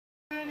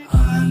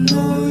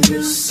know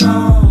you're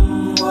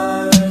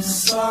somewhere.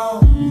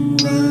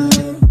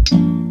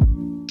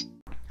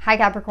 Hi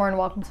Capricorn,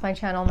 welcome to my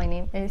channel. My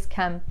name is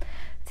Kem.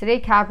 Today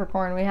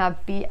Capricorn, we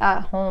have Be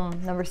at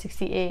Home, number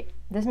 68.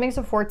 This makes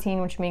a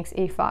 14, which makes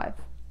a 5.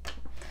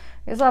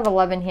 You also have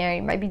 11 here.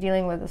 You might be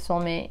dealing with a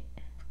soulmate.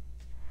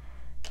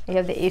 You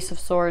have the Ace of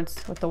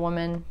Swords with the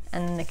woman,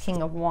 and then the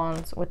King of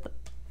Wands with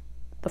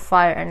the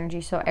fire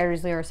energy, so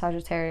Aries, Leo, or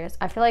Sagittarius.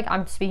 I feel like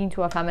I'm speaking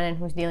to a feminine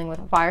who's dealing with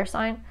a fire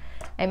sign.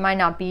 It might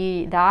not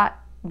be that,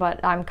 but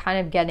I'm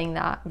kind of getting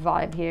that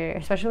vibe here,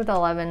 especially with the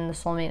 11, the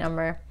soulmate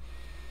number.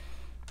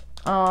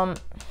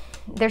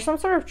 There's some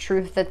sort of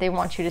truth that they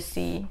want you to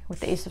see with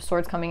the Ace of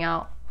Swords coming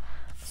out.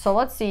 So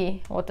let's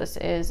see what this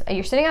is.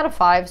 You're sitting at a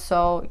 5,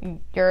 so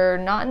you're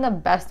not in the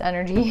best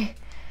energy,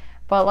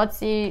 but let's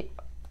see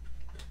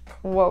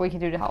what we can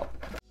do to help.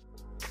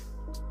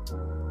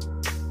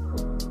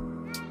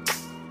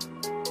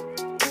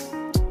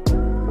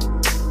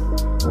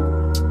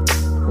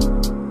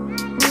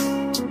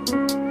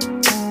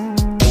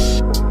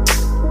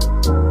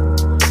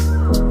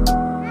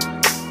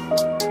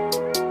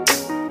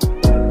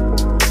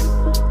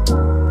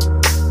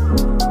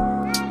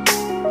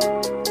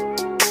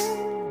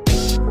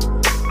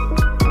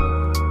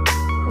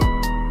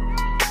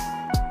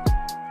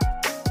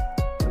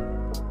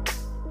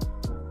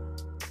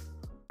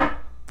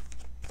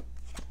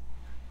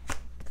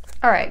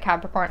 All right,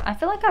 Capricorn, I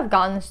feel like I've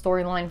gotten this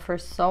storyline for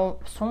so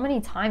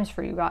many times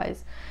for you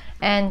guys,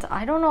 and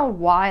I don't know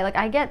why. Like,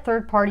 I get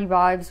third-party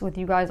vibes with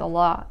you guys a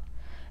lot,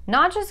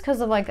 not just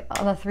because of like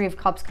the 3 of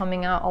Cups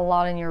coming out a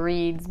lot in your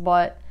reads,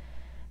 but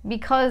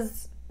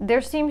because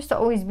there seems to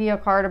always be a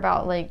card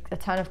about like a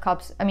 10 of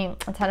Cups, I mean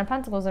a 10 of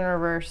Pentacles in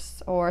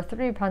reverse, or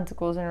 3 of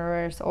Pentacles in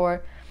reverse,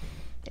 or,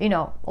 you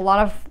know, a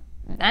lot of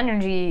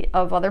energy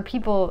of other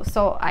people.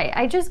 So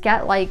I just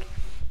get like,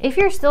 if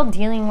you're still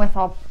dealing with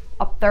a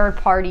third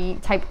party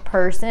type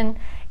person,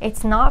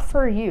 it's not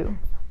for you,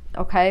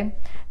 okay?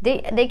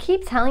 They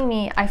keep telling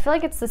me, I feel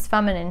like it's this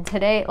feminine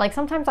today. Like,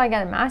 sometimes I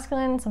get a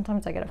masculine,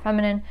 sometimes I get a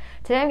feminine.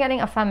 Today I'm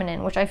getting a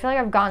feminine, which I feel like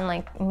I've gotten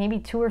like maybe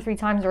 2 or 3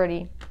 times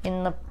already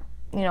in the,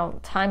 you know,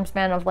 time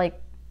span of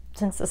like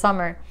since the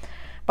summer.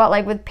 But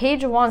like with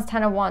Page of Wands,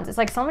 10 of Wands, it's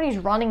like somebody's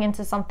running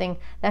into something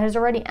that has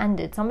already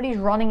ended. Somebody's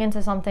running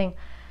into something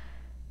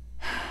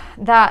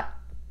that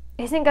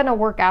isn't gonna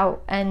work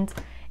out, and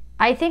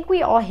I think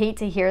we all hate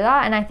to hear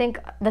that. And I think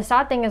the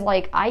sad thing is,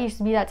 like, I used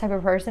to be that type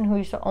of person who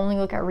used to only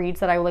look at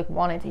reads that I like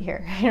wanted to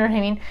hear. You know what I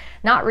mean?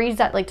 Not reads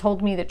that like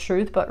told me the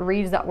truth, but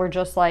reads that were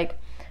just like,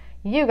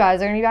 you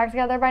guys are gonna be back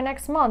together by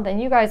next month, and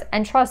you guys,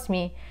 and trust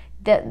me,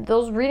 that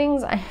those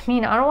readings, I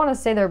mean, I don't want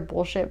to say they're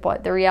bullshit,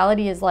 but the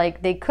reality is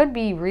like they could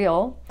be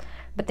real,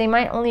 but they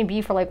might only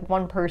be for like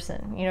one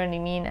person. You know what I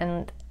mean?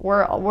 And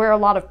we're a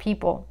lot of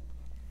people.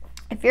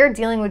 If you're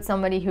dealing with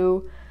somebody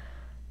who,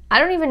 I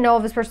don't even know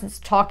if this person's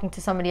talking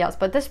to somebody else,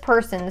 but this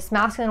person, this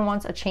masculine,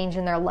 wants a change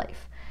in their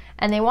life,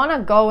 and they want to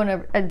go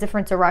in a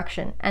different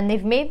direction, and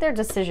they've made their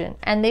decision,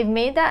 and they've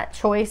made that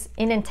choice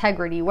in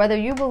integrity, whether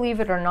you believe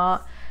it or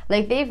not.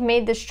 Like, they've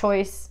made this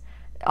choice.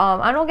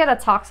 I don't get a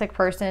toxic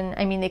person.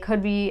 I mean, they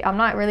could be. I'm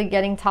not really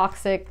getting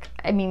toxic.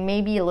 I mean,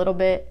 maybe a little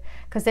bit,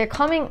 because they're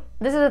coming.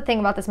 This is the thing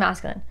about this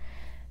masculine,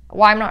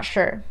 why I'm not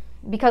sure,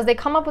 because they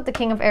come up with the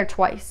King of Air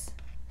twice.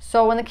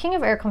 So when the King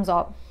of Air comes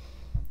up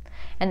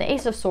and the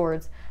Ace of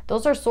Swords,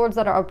 those are swords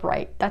that are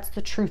upright. That's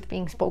the truth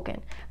being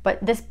spoken.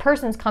 But this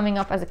person's coming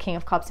up as a King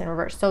of Cups in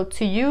reverse. So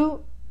to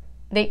you,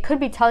 they could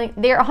be telling,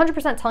 they're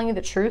 100% telling you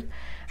the truth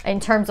in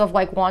terms of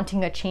like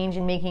wanting a change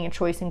and making a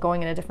choice and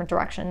going in a different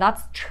direction.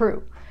 That's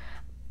true.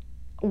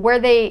 Were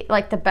they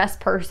like the best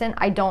person?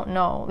 I don't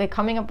know. They're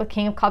coming up with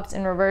King of Cups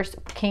in reverse,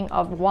 King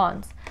of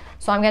Wands.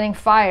 So I'm getting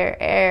fire,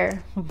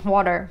 air,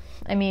 water.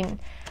 I mean,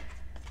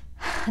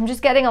 I'm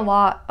just getting a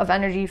lot of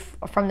energy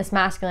from this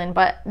masculine,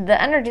 but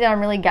the energy that I'm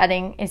really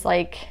getting is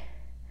like,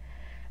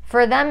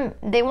 for them,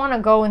 they want to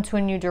go into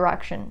a new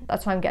direction.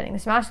 That's what I'm getting.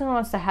 This masculine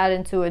wants to head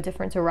into a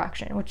different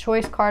direction. With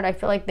Choice card, I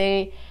feel like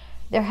they're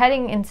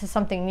heading into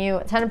something new.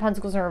 10 of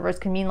Pentacles in reverse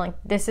can mean like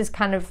this is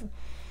kind of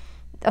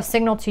a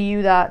signal to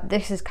you that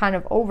this is kind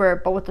of over,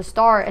 but with the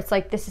Star, it's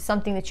like this is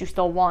something that you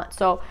still want.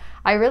 So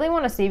I really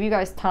want to save you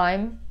guys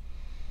time,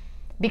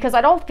 because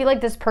I don't feel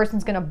like this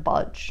person's gonna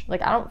budge.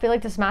 Like, I don't feel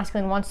like this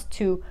masculine wants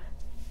to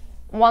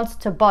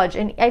budge.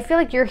 And I feel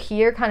like you're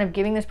here kind of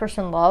giving this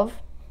person love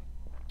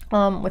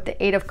with the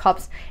 8 of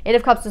Cups. 8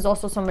 of Cups is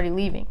also somebody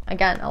leaving.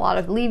 Again, a lot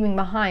of leaving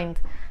behind.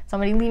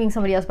 Somebody leaving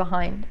somebody else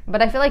behind.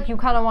 But I feel like you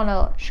kind of want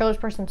to show this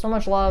person so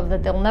much love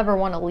that they'll never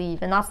want to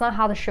leave. And that's not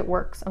how the shit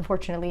works,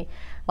 unfortunately.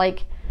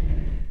 Like,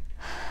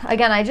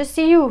 again, I just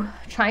see you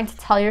trying to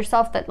tell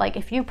yourself that, like,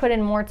 if you put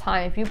in more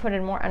time, if you put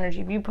in more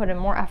energy, if you put in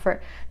more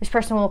effort, this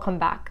person will come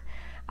back.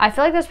 I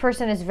feel like this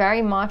person is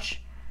very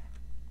much,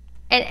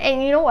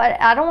 and you know what?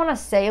 I don't want to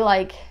say,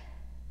 like,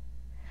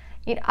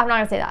 you know, I'm not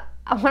going to say that.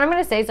 What I'm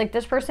going to say is, like,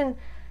 this person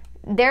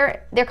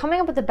they're coming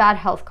up with a bad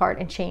health card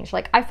and change.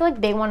 Like, I feel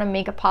like they want to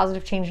make a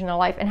positive change in their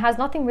life and has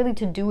nothing really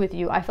to do with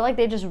you. I feel like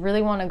they just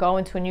really want to go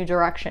into a new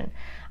direction.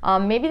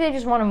 Maybe they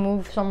just want to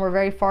move somewhere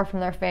very far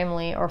from their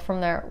family or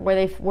from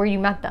where you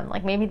met them.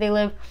 Like, maybe they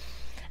live,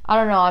 I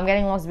don't know, I'm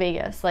getting Las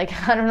Vegas. Like,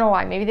 I don't know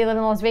why. Maybe they live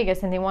in Las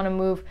Vegas and they want to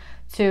move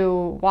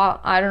to,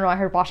 I don't know, I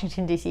heard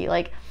Washington, D.C.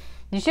 Like,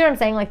 you see what I'm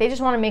saying? Like, they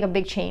just want to make a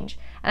big change.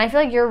 And I feel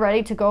like you're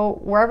ready to go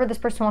wherever this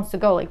person wants to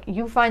go. Like,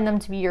 you find them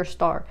to be your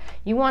star.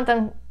 You want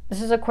them,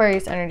 this is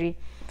Aquarius energy.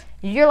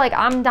 You're like,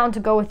 I'm down to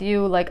go with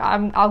you. Like,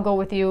 I'll go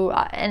with you.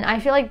 And I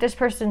feel like this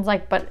person's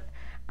like, but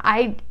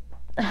I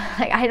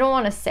don't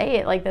want to say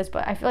it like this,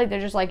 but I feel like they're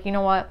just like, you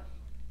know what?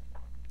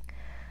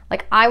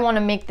 Like, I want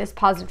to make this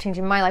positive change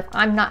in my life.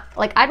 I'm not,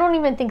 like, I don't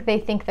even think they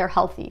think they're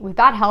healthy. With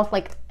bad health,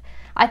 like,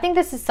 I think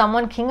this is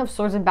someone, King of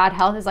Swords and bad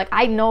health, is like,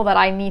 I know that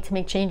I need to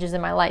make changes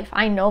in my life.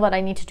 I know that I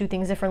need to do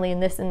things differently in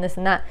this and this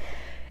and that.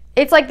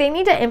 It's like they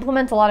need to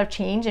implement a lot of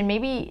change, and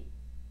maybe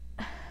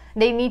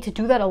they need to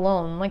do that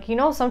alone. Like, you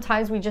know,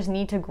 sometimes we just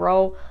need to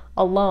grow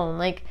alone.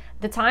 Like,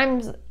 the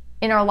times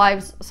in our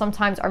lives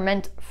sometimes are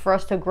meant for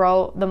us to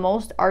grow the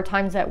most are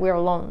times that we're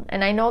alone.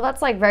 And I know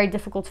that's like very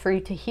difficult for you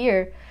to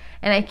hear.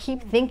 And I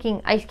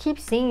keep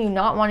seeing you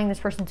not wanting this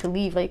person to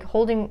leave, like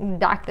holding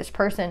back this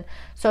person.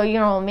 So, you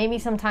know, maybe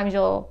sometimes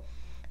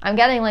I'm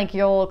getting like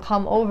you'll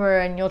come over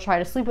and you'll try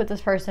to sleep with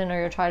this person, or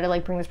you'll try to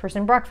like bring this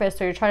person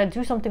breakfast, or you'll try to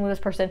do something with this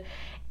person.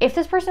 If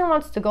this person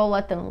wants to go,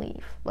 let them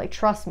leave. Like,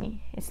 trust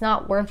me, it's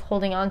not worth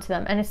holding on to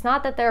them. And it's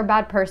not that they're a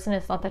bad person.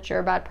 It's not that you're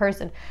a bad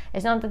person.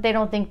 It's not that they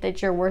don't think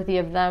that you're worthy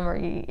of them,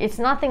 it's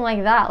nothing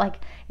like that. Like,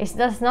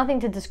 that's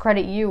nothing to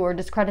discredit you or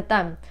discredit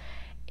them.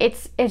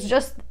 It's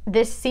just,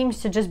 this seems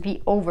to just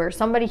be over.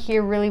 Somebody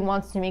here really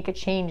wants to make a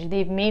change.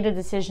 They've made a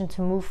decision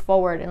to move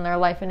forward in their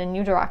life in a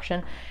new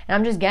direction. And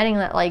I'm just getting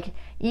that, like,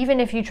 even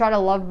if you try to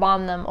love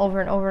bomb them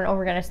over and over and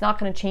over again, it's not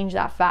going to change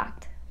that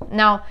fact.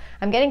 Now,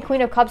 I'm getting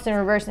Queen of Cups in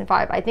reverse in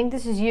 5. I think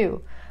this is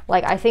you.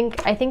 Like, I think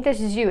this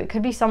is you. It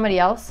could be somebody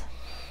else.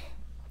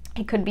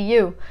 It could be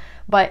you.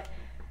 But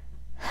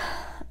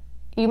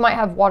you might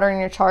have water in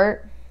your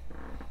chart.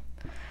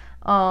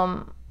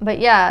 But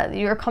yeah,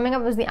 you're coming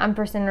up as the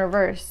Empress in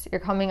reverse.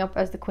 You're coming up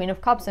as the Queen of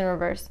Cups in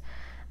reverse.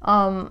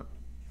 You're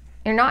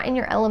not in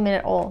your element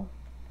at all.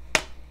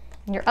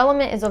 Your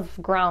element is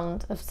of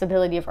ground, of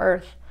stability, of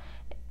earth.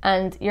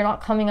 And you're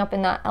not coming up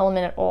in that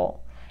element at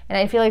all. And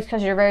I feel like it's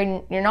because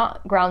you're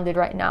not grounded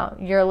right now.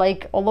 You're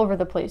like all over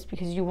the place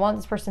because you want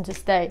this person to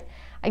stay.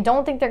 I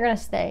don't think they're going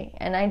to stay.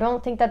 And I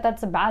don't think that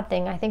that's a bad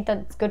thing. I think that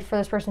it's good for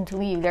this person to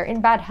leave. They're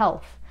in bad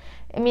health.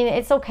 I mean,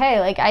 it's okay.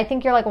 Like, I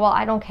think you're like, well,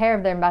 I don't care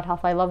if they're in bad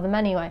health. I love them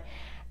anyway.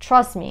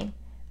 Trust me.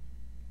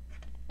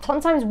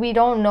 Sometimes we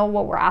don't know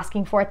what we're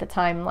asking for at the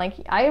time. Like,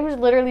 I was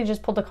literally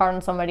just pulled a card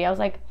on somebody. I was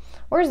like,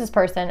 where's this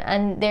person?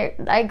 And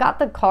I got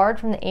the card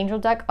from the angel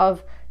deck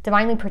of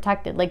divinely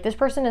protected. Like, this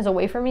person is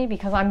away from me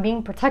because I'm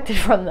being protected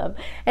from them.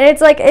 And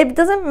it's like, it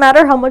doesn't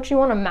matter how much you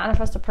want to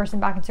manifest a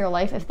person back into your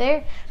life.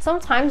 If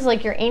sometimes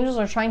like your angels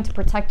are trying to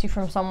protect you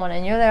from someone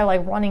and you're there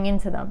like running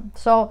into them.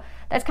 So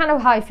that's kind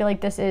of how I feel like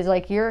this is.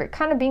 Like, you're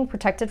kind of being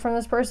protected from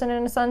this person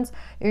in a sense.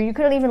 Or you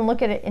couldn't even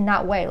look at it in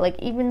that way. Like,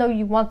 even though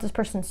you want this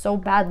person so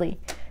badly,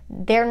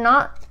 they're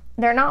not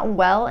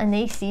well, and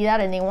they see that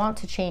and they want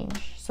to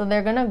change. So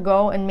they're gonna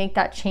go and make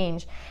that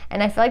change.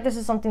 And I feel like this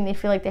is something they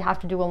feel like they have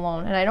to do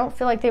alone. And I don't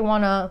feel like they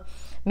want to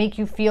make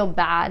you feel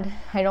bad.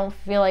 I don't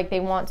feel like they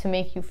want to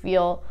make you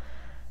feel,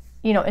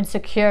 you know,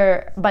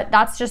 insecure. But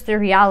that's just the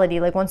reality.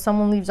 Like, when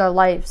someone leaves our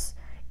lives,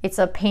 it's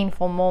a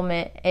painful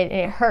moment.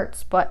 It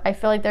hurts. But I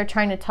feel like they're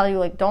trying to tell you,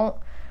 like,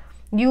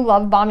 you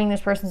love bombing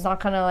this person's not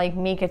gonna like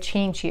make a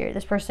change here.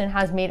 This person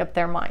has made up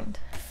their mind.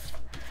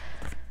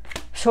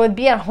 So it'd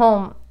be at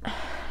home.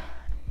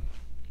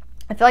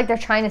 I feel like they're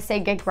trying to say,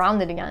 get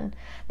grounded again.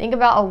 Think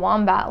about a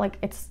wombat. Like,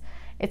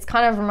 it's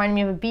kind of reminding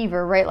me of a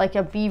beaver, right? Like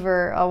a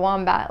beaver, a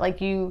wombat. Like,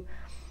 you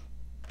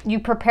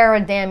prepare a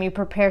dam, you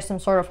prepare some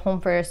sort of home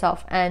for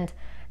yourself. And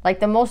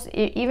like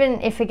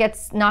even if it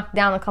gets knocked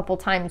down a couple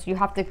times, you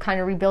have to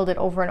kind of rebuild it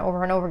over and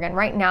over and over again.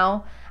 Right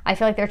now, I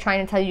feel like they're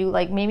trying to tell you,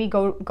 like, maybe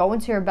go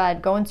into your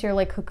bed, go into your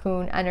like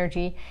cocoon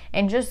energy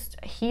and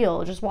just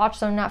heal. Just watch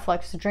some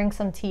Netflix, drink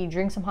some tea,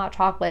 drink some hot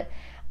chocolate.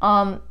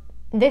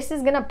 This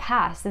is gonna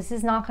pass. This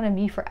is not gonna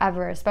be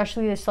forever,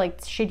 especially this like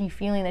shitty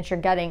feeling that you're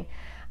getting.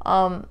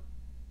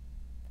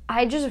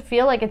 I just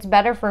feel like it's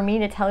better for me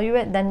to tell you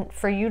it than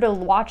for you to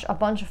watch a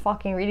bunch of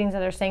fucking readings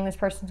that are saying this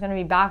person's gonna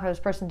be back or this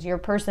person's your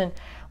person,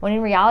 when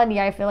in reality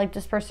I feel like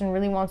this person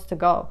really wants to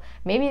go.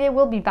 Maybe they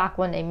will be back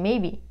one day.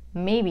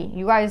 Maybe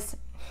you guys,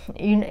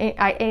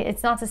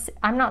 it's not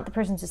I'm not the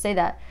person to say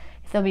that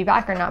if they'll be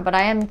back or not, but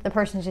I am the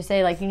person to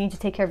say, like, you need to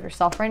take care of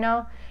yourself right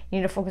now. You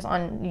need to focus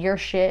on your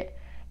shit.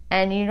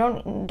 And you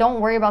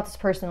don't worry about this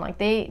person. Like,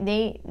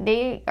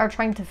 they are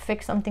trying to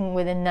fix something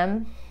within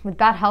them. With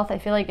bad health, I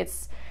feel like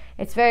it's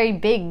very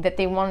big that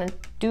they want to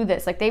do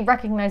this. Like, they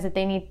recognize that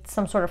they need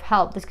some sort of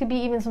help. This could be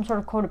even some sort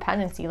of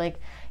codependency.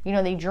 Like, you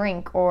know, they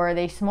drink or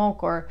they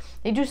smoke or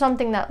they do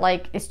something that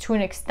like is to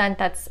an extent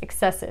that's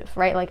excessive,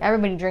 right? Like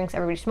everybody drinks,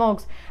 everybody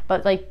smokes,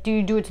 but like do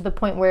you do it to the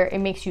point where it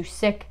makes you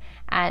sick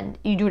and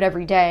you do it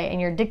every day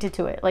and you're addicted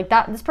to it? Like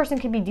that, this person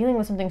could be dealing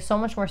with something so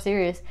much more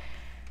serious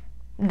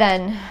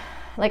than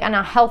like on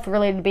a health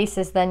related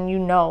basis than you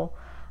know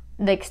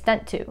the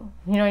extent to, you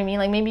know what I mean?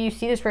 Like maybe you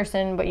see this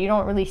person but you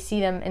don't really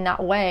see them in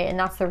that way, and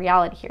that's the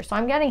reality here. So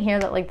I'm getting here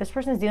that like this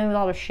person is dealing with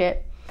all this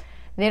shit.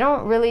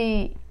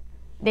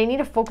 They need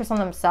to focus on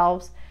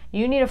themselves.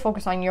 You need to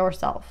focus on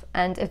yourself,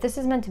 and if this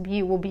is meant to be,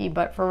 it will be,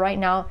 but for right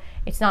now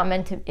it's not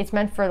meant to. It's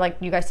meant for like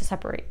you guys to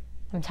separate.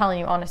 I'm telling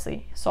you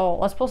honestly. So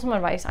let's pull some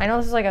advice. I know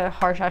this is like a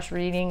harsh ass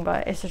reading,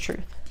 but it's the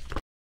truth.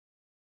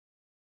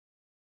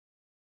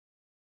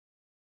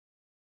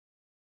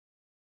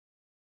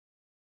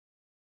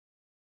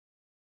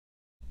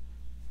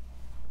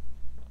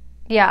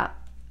 Yeah.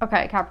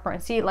 Okay,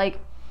 Capricorn. See, like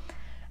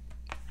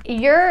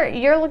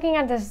you're looking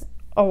at this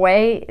a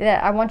way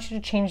that I want you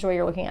to change the way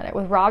you're looking at it.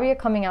 With Rabia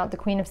coming out, the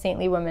Queen of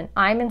Saintly Women,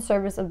 I'm in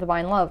service of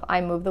divine love. I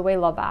move the way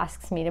love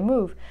asks me to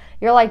move.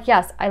 You're like,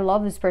 yes, I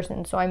love this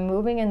person, so I'm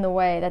moving in the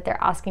way that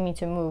they're asking me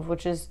to move,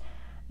 which is,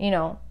 you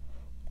know,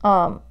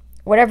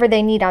 whatever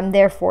they need, I'm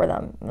there for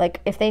them.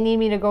 Like if they need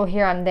me to go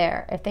here, I'm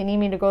there. If they need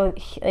me to go,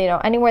 you know,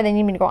 anywhere they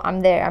need me to go,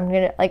 I'm there. I'm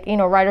gonna, like, you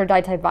know, ride or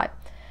die type vibe.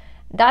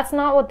 That's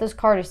not what this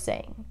card is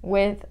saying.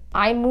 With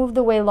I move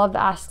the way love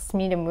asks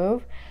me to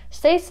move,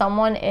 say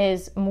someone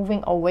is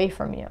moving away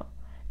from you.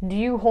 Do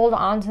you hold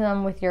on to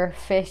them with your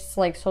fists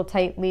like so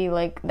tightly,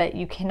 like that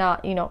you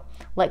cannot, you know,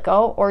 let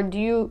go? Or do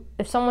you,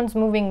 if someone's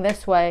moving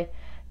this way,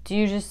 do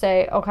you just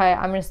say, okay,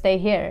 I'm gonna stay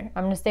here,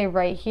 I'm gonna stay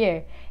right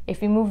here?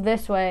 If you move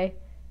this way,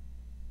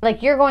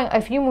 like you're going,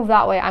 if you move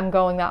that way, I'm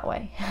going that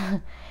way.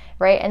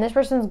 Right? And this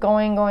person's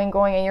going,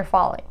 and you're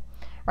following.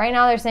 Right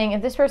now they're saying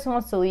if this person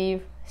wants to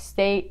leave,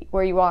 stay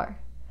where you are,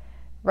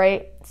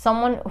 right?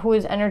 Someone who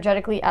is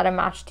energetically at a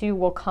match to you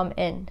will come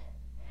in,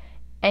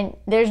 and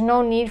there's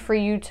no need for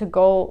you to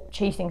go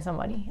chasing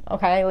somebody,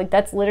 okay? Like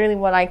that's literally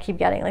what I keep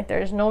getting. Like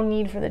there's no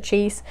need for the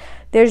chase,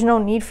 there's no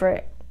need for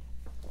it.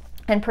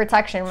 And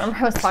protection, remember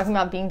I was talking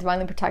about being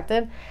divinely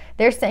protected?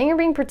 They're saying you're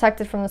being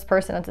protected from this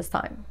person at this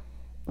time.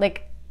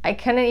 Like I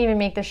couldn't even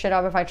make this shit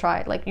up if I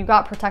tried. Like you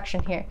got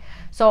protection here.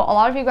 So a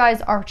lot of you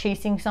guys are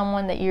chasing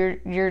someone that your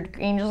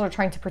angels are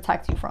trying to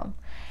protect you from.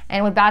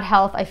 And with bad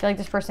health, I feel like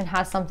this person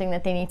has something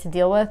that they need to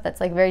deal with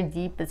that's like very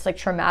deep. It's like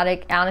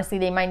traumatic. Honestly,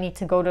 they might need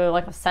to go to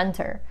like a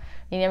center.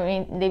 You know what I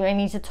mean? They might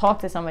need to talk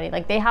to somebody.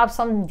 Like they have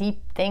some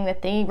deep thing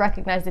that they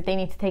recognize that they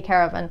need to take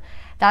care of. And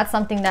that's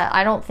something that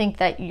I don't think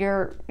that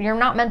you're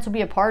not meant to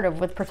be a part of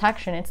with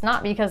protection. It's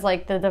not because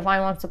like the divine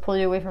wants to pull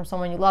you away from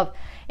someone you love.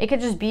 It could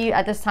just be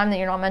at this time that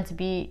you're not meant to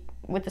be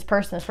with this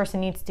person. This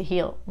person needs to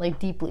heal like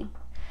deeply.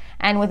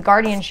 And with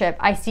guardianship,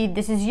 I see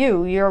this is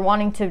you. You're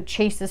wanting to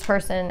chase this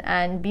person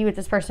and be with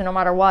this person no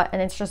matter what.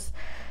 And it's just,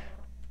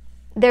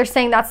 they're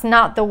saying that's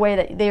not the way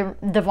that their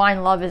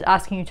divine love is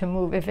asking you to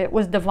move. If it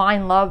was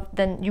divine love,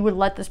 then you would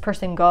let this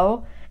person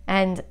go.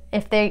 And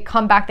if they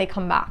come back, they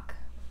come back.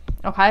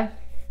 Okay?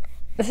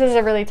 This is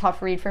a really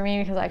tough read for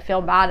me because I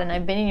feel bad and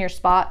I've been in your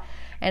spot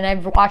and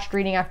I've watched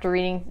reading after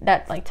reading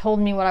that like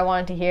told me what I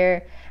wanted to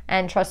hear.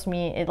 And trust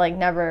me, it like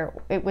never,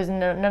 it was,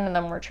 none of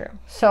them were true.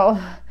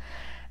 So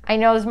I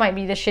know this might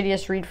be the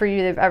shittiest read for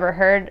you they've ever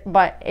heard,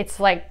 but it's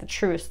like the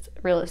truest,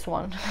 realest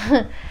one.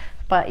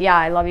 But yeah,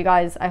 I love you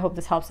guys. I hope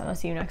this helps, and I'll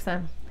see you next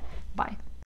time. Bye.